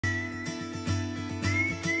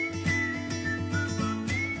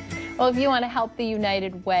Well, if you want to help the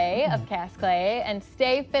United Way of Cass Clay and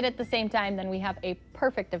stay fit at the same time, then we have a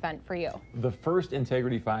perfect event for you. The first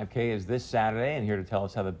Integrity 5K is this Saturday, and here to tell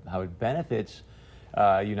us how it benefits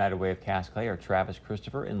United Way of Cass Clay are Travis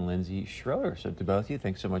Christopher and Lindsay Schroeder. So to both of you,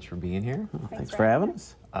 thanks so much for being here. Thanks for having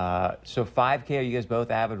us. So 5K, are you guys both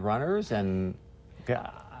avid runners? And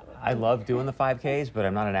I love doing the 5Ks, but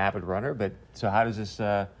I'm not an avid runner. But so how does this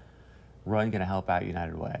run going to help out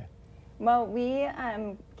United Way? Well, we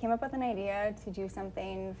came up with an idea to do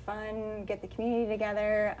something fun, get the community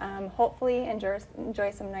together, hopefully enjoy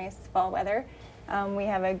some nice fall weather. We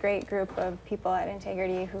have a great group of people at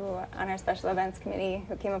Integrity who, on our special events committee,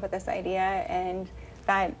 who came up with this idea, and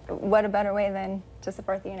thought, what a better way than to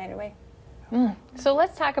support the United Way. So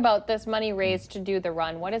let's talk about this money raised to do the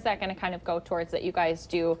run. What is that going to kind of go towards that you guys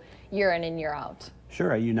do year in and year out?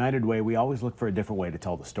 Sure, at United Way, we always look for a different way to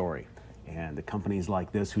tell the story. And the companies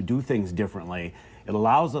like this who do things differently, it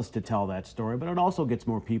allows us to tell that story, but it also gets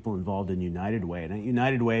more people involved in United Way. And at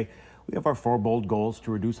United Way, we have our 4 bold goals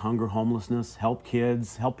to reduce hunger, homelessness, help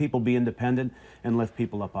kids, help people be independent, and lift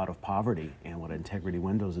people up out of poverty. And what Integrity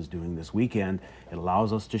Windows is doing this weekend, it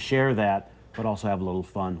allows us to share that, but also have a little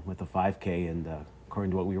fun with the 5K. And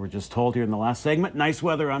according to what we were just told here in the last segment, nice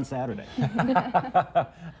weather on Saturday.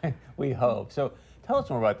 We hope. So tell us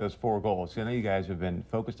more about those 4 goals. I know you guys have been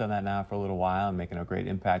focused on that now for a little while and making a great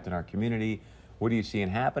impact in our community. What are you seeing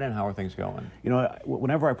happening? How are things going? You know,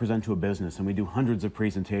 whenever I present to a business, and we do hundreds of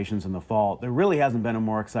presentations in the fall, there really hasn't been a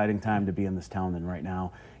more exciting time to be in this town than right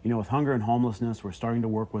now. You know, with hunger and homelessness, we're starting to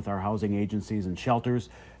work with our housing agencies and shelters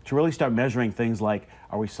to really start measuring things like,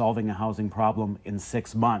 are we solving a housing problem in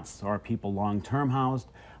 6 months? Are people long-term housed?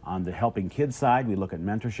 On the helping kids side, we look at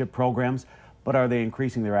mentorship programs, but are they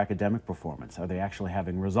increasing their academic performance? Are they actually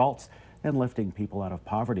having results? And lifting people out of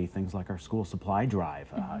poverty, things like our school supply drive.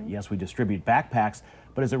 Yes, we distribute backpacks,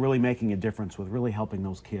 but is it really making a difference with really helping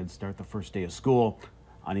those kids start the first day of school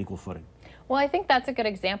on equal footing? Well, I think that's a good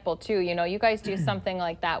example too. You know, you guys do something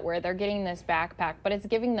like that where they're getting this backpack, but it's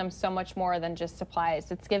giving them so much more than just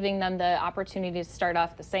supplies. It's giving them the opportunity to start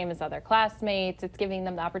off the same as other classmates. It's giving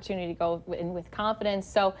them the opportunity to go in with confidence.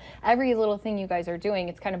 So every little thing you guys are doing,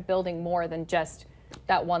 it's kind of building more than just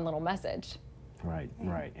that one little message. Right,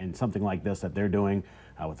 right. And something like this that they're doing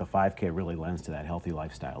with the 5K really lends to that healthy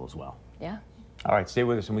lifestyle as well. Yeah. All right, stay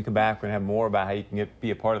with us. When we come back, we're going to have more about how you can be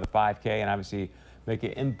a part of the 5K and obviously make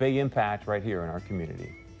a big impact right here in our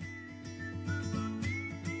community.